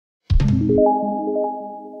Hello,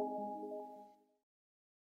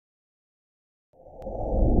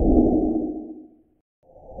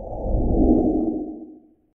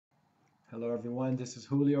 everyone. This is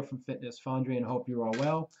Julio from Fitness Foundry, and hope you're all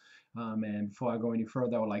well. And before I go any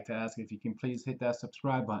further, I would like to ask if you can please hit that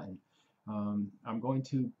subscribe button. I'm going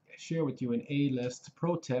to share with you an A-list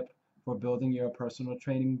pro tip for building your personal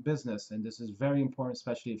training business, and this is very important,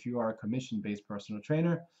 especially if you are a commission-based personal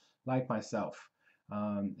trainer like myself.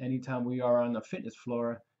 Anytime we are on the fitness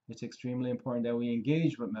floor, it's extremely important that we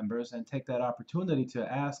engage with members and take that opportunity to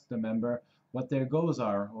ask the member what their goals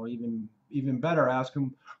are, or even better, ask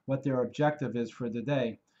them what their objective is for the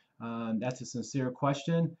day. That's a sincere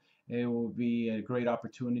question. It will be a great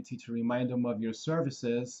opportunity to remind them of your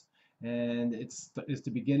services, and it's the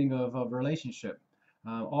beginning of a relationship.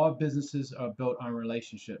 All businesses are built on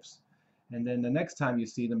relationships. And then the next time you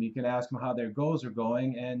see them, you can ask them how their goals are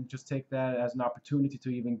going and just take that as an opportunity to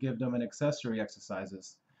even give them an accessory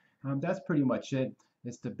exercises. That's pretty much it.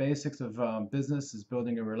 It's the basics of business is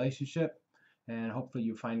building a relationship, and hopefully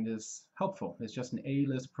you find this helpful. It's just an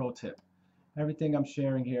A-list pro tip. Everything I'm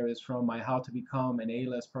sharing here is from my How to Become an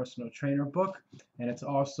A-list Personal Trainer book, and it's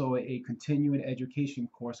also a continuing education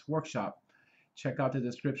course workshop. Check out the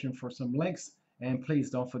description for some links, and please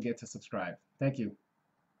don't forget to subscribe. Thank you.